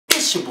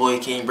It's your boy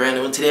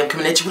Kvngbrando, and today I'm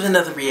coming at you with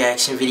another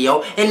reaction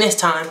video. And this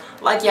time,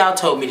 like y'all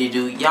told me to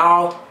do,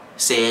 y'all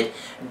said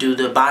do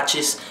the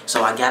botches,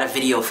 so I got a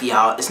video for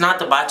y'all. It's not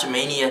the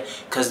Botchamania,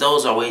 because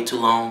those are way too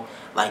long.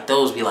 Like,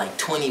 those be like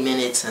 20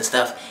 minutes and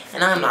stuff,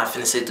 and I'm not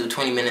finna sit through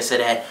 20 minutes of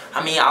that.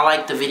 I mean, I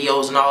like the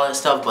videos and all that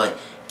stuff, but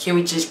can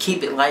we just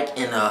keep it like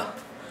in a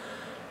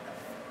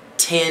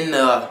 10,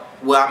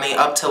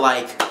 up to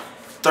like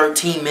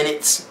 13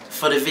 minutes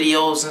for the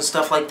videos and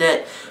stuff like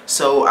that.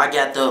 So I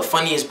got the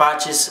funniest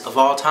botches of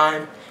all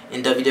time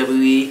in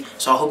WWE,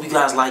 so I hope you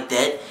guys like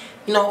that.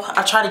 You know,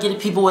 I try to get the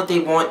people what they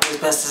want as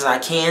best as I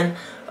can.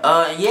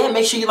 Yeah,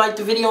 make sure you like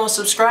the video and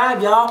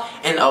subscribe, y'all.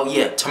 And oh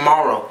yeah,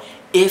 tomorrow,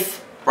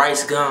 if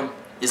Rice Gum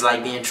is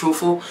like being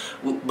truthful,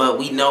 but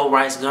we know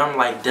Rice Gum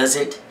like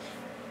doesn't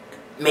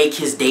make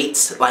his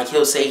dates. Like,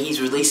 he'll say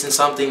he's releasing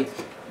something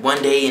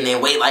one day and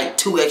then wait like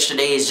 2 extra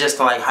days just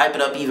to like hype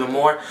it up even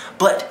more.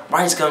 But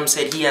Rice Gum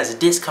said he has a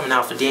disc coming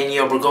out for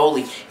Danielle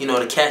Bergoli, you know,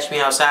 the Catch Me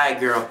Outside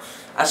girl.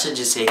 I should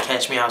just say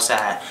Catch Me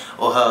Outside,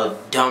 or her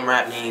dumb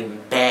rap name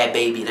Bad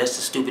Baby. That's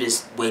the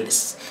stupidest way to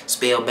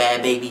spell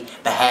Bad Baby.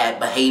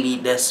 Baby,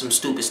 that's some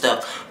stupid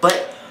stuff.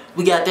 But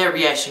we got that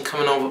reaction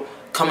coming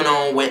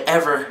on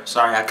whenever,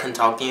 sorry I couldn't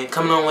talk in,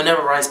 coming on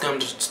whenever Rice Gum,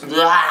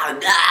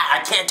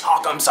 I can't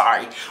talk, I'm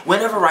sorry.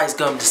 Whenever Rice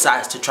Gum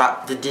decides to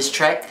drop the diss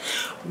track,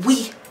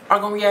 we are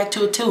gonna react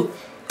to it too.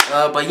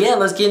 But yeah,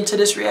 let's get into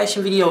this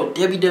reaction video.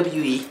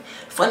 WWE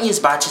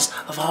funniest botches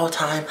of all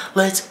time.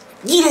 Let's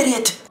get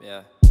it.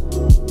 Yeah.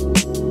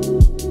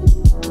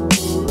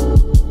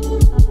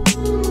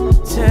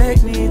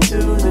 Take me to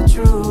the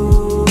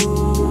truth.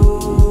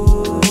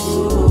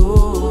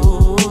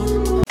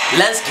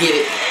 Let's get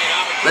it.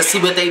 Let's see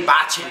what they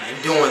botching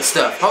and doing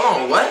stuff.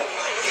 Hold on, what?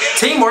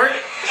 Teamwork.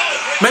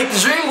 Make the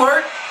dream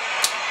work.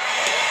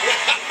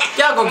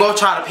 Y'all gonna go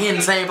try to pin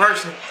the same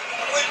person.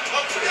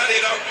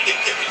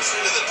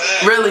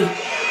 Really?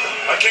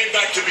 I came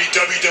back to be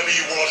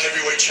WWE World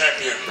Heavyweight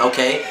Champion.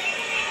 Okay.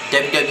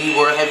 WWE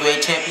World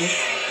Heavyweight Champion.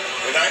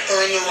 And I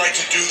earned the right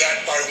to do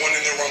that by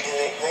winning the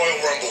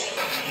Royal Rumble.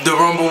 The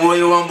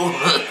Royal Rumble.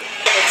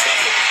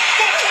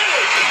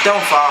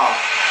 Don't fall.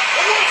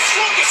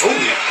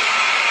 Ooh.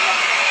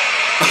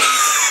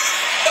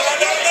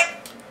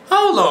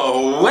 Hold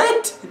on,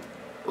 what?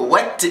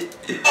 What?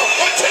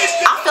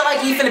 I feel like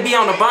he's finna be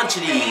on a bunch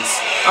of these.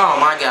 Oh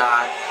my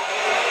god.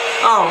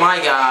 Oh my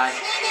god.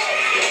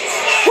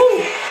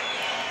 Whew.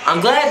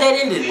 I'm glad that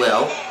ended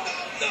well.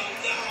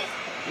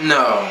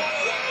 No.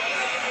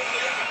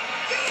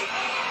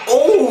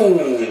 Oh.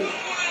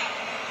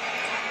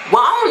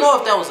 Well, I don't know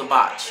if that was a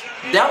botch.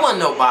 That wasn't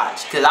no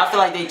botch, because I feel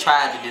like they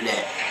tried to do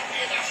that.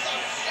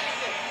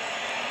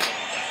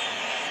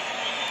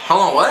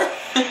 Hold on, what?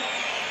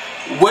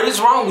 What is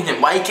wrong with him?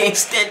 Why he can't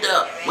stand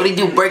up? What he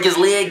do, break his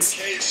legs?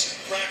 He's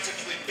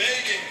practically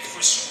begging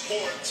for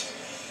support.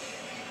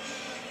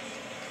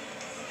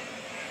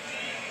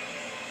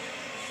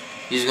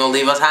 You just gonna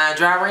leave us high and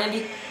dry,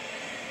 Randy?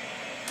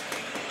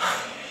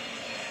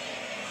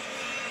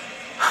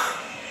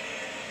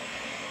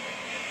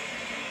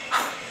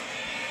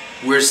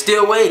 We're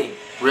still waiting.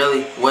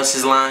 Really? What's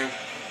his line?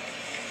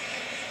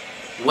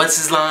 What's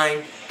his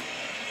line?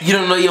 You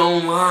don't know your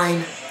own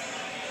line?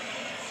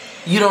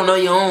 You don't know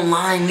your own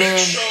line,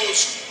 man.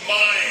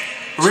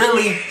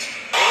 Really?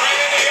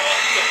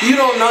 You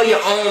don't know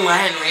your own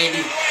line,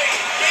 Randy.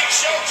 Big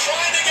Show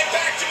trying to get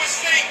back to his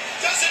feet.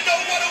 Doesn't know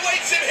what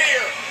awaits him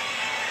here.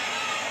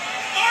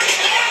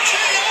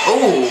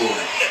 Oh,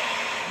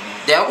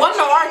 that wasn't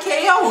no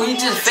RKO. He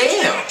just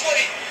failed.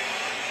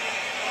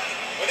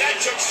 But that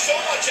took so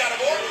much out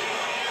of Orton.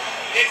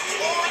 It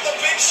floored the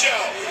Big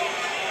Show.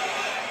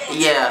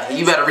 Yeah,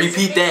 you better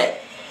repeat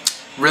that.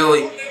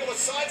 Really?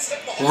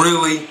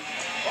 Really?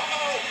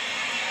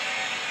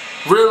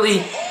 Really?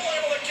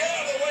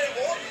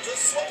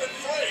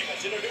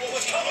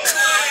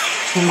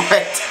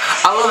 What?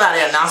 I love how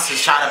the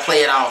announcers try to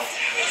play it off.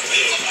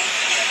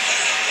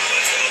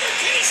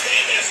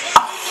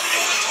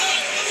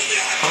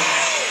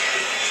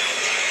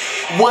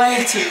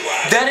 What?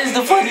 That is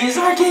the funniest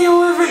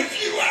RKO ever. If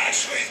you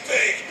actually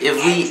think if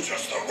we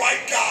just the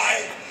right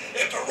guy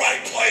at the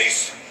right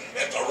place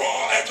at the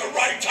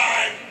right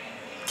time.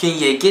 Can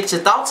you get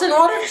your thoughts in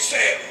order? Say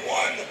it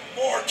one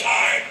more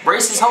time.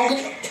 Braces, Hogan?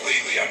 I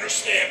completely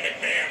understand,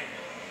 McMahon.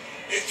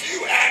 If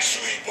you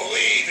actually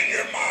believe in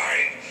your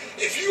mind,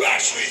 if you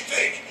actually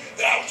think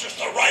that I was just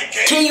the right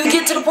guy. Can you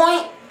get to the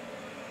point?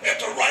 At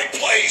the right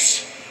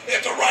place,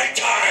 at the right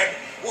time,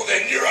 well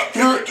then you're a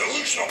pure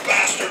delusional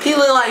bastard. He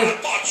look like,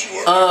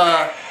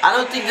 I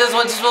don't think that's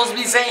what you're supposed to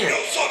be saying. You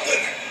know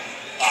something?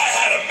 I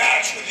had a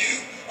match with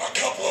you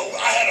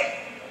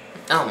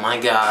Oh my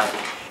god.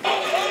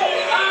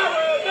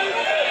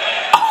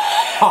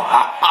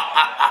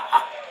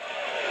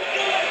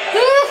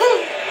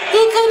 He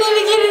couldn't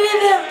even get it in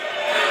there.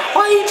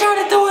 Why are you trying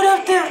to throw it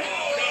up there?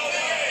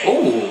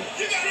 Ooh.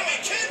 You got him a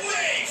Ken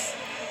Reeves.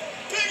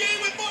 Big A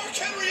with Mark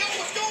Henry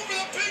almost going for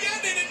the big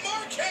ending, and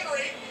Mark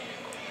Henry.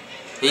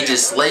 He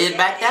just slid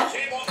back down?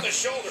 Came off the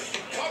shoulder.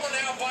 Cover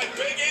now by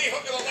Big A.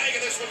 Hook of the leg,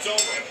 and this one's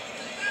over.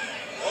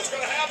 What's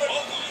gonna happen?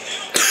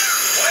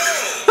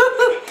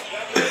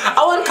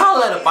 I wouldn't call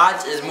that a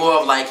botch. It's more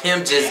of like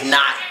him just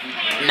not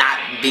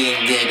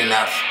being good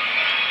enough.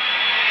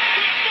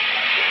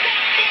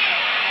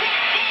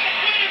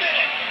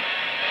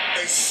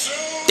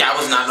 That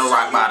was not no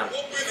rock bottom.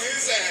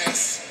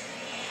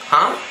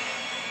 Huh?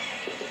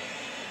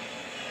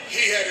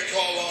 He had to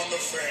call on the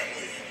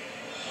family.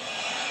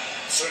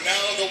 So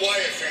now the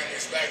Wyatt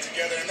family's back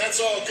together, and that's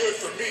all good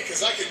for me,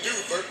 because I can do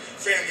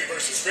family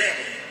versus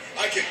family.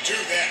 I can do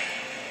that.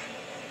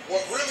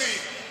 What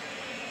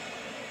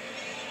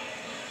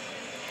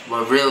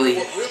really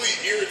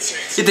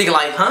irritates You thinking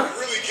like, huh? what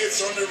really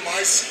gets under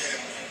my skin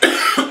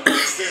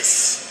is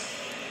this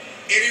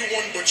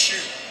anyone but you.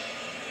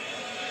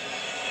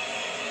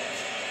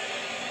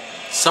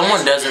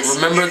 Someone doesn't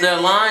remember their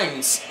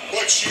lines.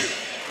 But you.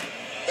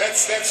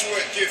 That's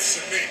what gets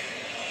to me.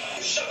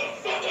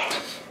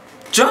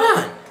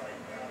 John!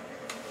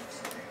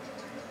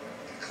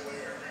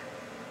 Declare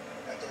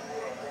at the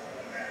Royal Rumble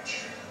match.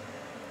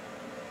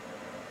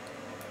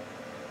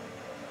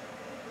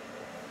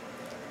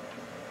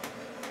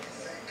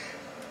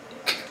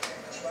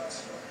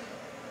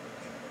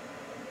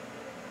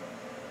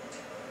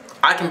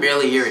 I can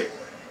barely hear it.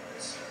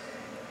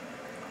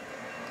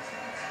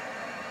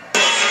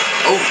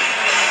 Oh.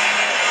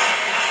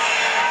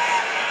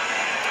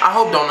 I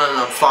hope don't none of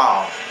them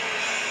fall.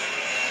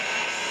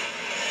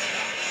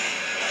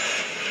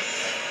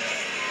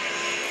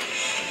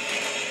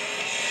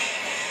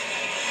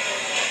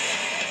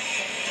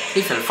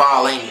 He finna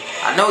fall, ain't he?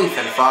 I know he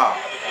finna fall.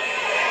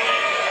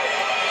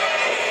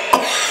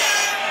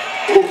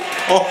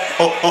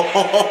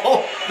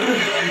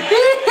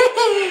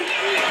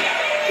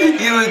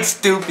 You look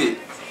stupid.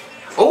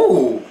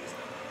 Oh,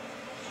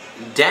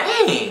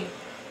 dang.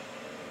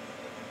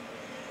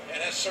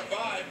 And has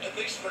survived, at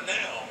least for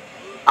now.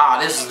 Ah,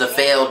 this is the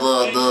failed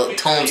the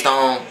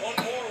tombstone.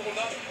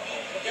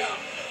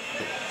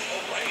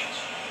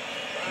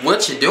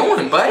 What you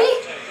doing, buddy?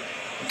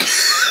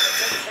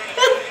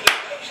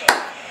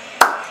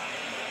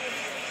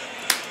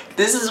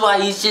 This is why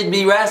you should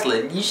be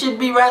wrestling. You should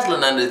be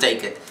wrestling,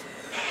 Undertaker.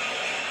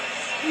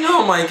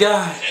 Oh my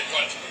God.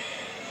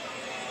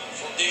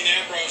 From Dean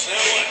Ambrose, now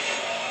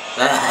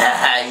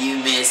what? You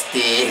missed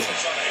it.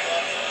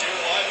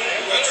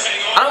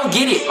 I don't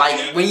get it.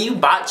 Like, when you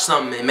botch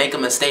something and make a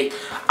mistake,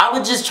 I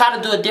would just try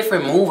to do a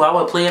different move. I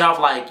would play it off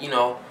like, you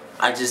know,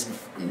 I just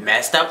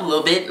messed up a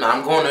little bit and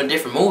I'm going to a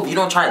different move. You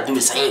don't try to do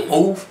the same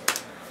move.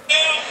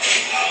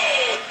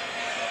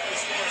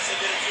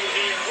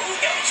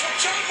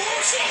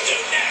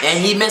 And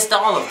he missed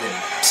all of them.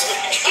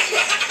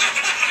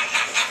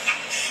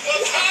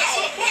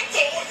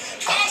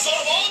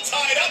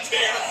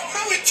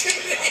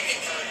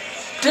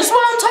 This is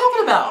what I'm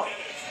talking about.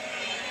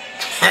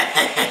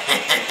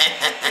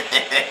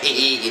 And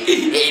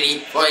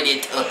he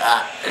pointed to her.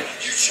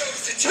 You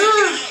chose to take it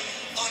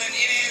out on an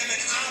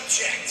inanimate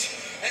object.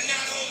 And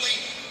not only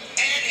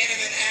an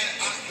inanimate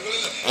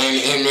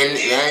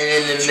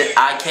And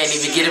I can't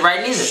even get it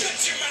right neither.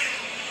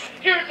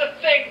 Here's the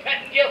thing,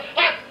 Pettingill.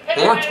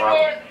 The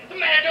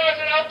Matadors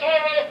and El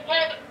Toro.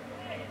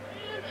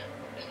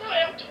 It's not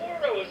El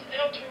Toro, it's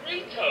El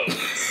Torito.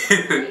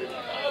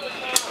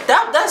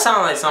 That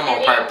sounds like something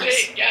on purpose.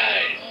 Hey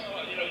guys,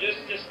 you know,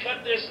 just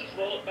cut this, just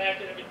roll it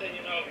back and everything,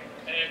 you know,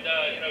 and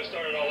you know,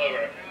 start it all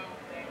over.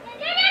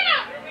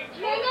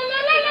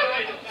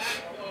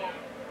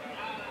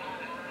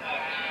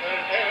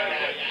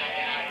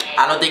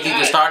 I don't think you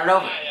can start it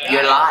over.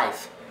 You're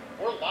live.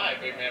 We're live,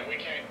 big man. We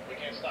can't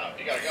stop.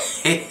 You gotta go.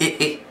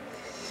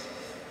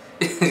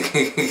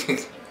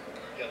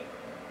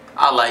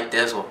 I like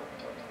this one.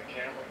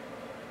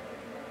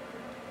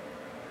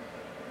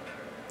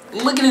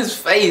 Look at his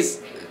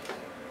face.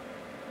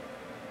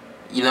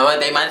 You know what?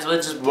 They might as well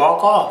just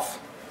walk off.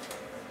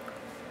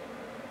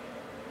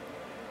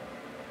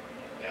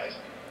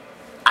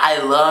 I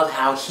love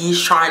how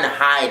he's trying to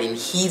hide and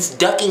he's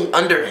ducking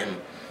under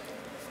him.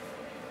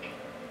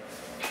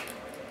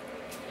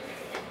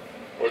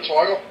 Where's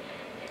Swaggle?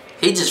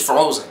 He just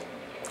frozen.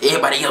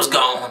 Everybody else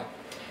gone.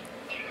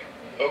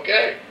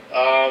 Okay.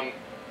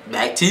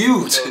 Back to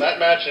you. So that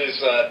match is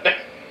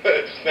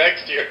it's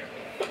next year.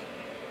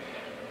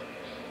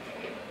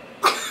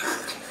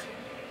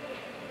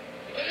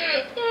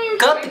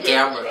 Cut the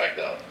camera.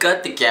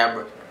 Cut the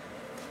camera.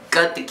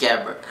 Cut the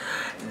camera.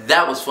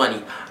 That was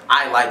funny.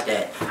 I like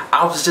that.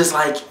 I was just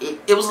like,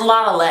 it was a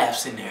lot of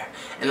laughs in there.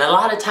 And a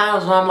lot of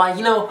times when I'm like,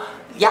 you know,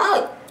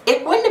 y'all,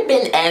 it wouldn't have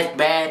been as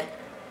bad.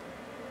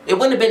 It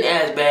wouldn't have been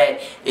as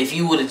bad if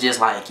you would have just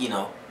like, you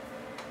know,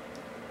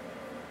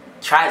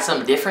 tried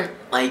something different.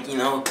 Like, you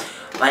know,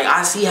 like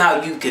I see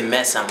how you can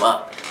mess something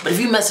up. But if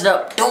you mess it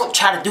up, don't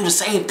try to do the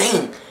same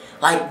thing.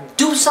 Like,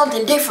 do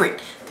something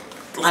different.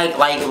 Like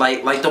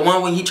the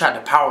one when he tried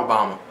to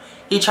powerbomb him.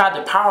 He tried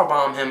to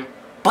powerbomb him,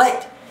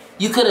 but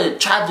you could have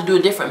tried to do a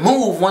different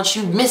move once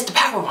you missed the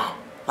powerbomb.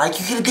 Like,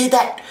 you could have did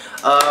that.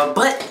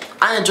 But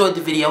I enjoyed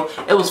the video.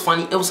 It was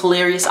funny. It was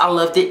hilarious. I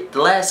loved it.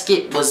 The last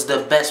skit was the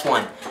best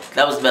one.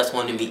 That was the best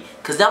one to me.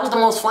 Because that was the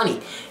most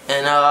funny.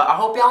 And I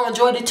hope y'all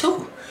enjoyed it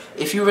too.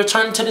 If you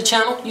return to the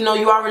channel, you know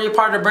you already a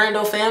part of the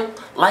Brando fam.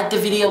 Like the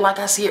video like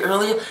I said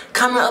earlier.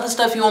 Comment other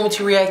stuff you want me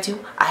to react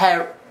to. I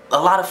had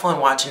a lot of fun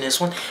watching this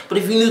one. But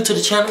if you're new to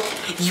the channel,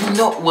 you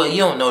know, well, you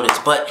don't know this,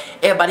 but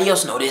everybody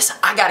else know this.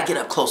 I gotta get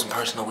up close and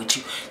personal with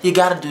you. You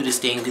gotta do this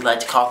thing we like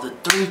to call the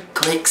 3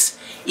 clicks.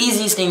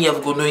 Easiest thing you ever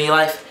gonna do in your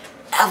life.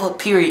 Ever,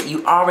 period.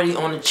 You already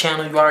on the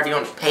channel. You already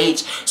on the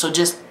page. So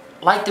just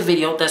like the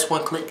video. That's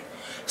 1 click.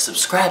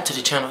 Subscribe to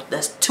the channel.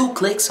 That's 2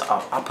 clicks.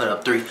 I'll put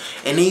up 3.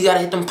 And then you gotta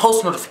hit them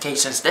post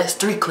notifications. That's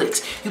 3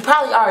 clicks. You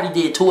probably already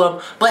did 2 of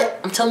them, but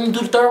I'm telling you to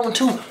do the 3rd one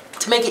too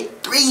to make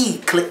it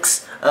 3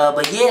 clicks.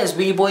 But yeah, it's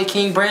your boy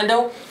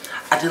Kvngbrando.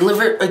 I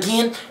delivered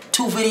again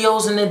 2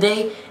 videos in a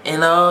day,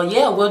 and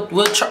yeah,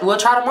 we'll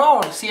try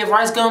tomorrow to see if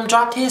Rice Gum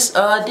dropped his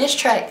diss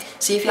track.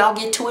 See if y'all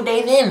get 2 a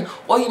day then,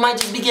 or you might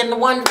just be getting the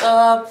 1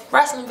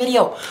 wrestling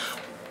video.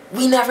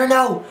 We never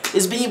know.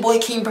 It's your boy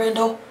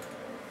Kvngbrando.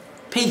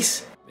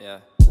 Peace. Yeah.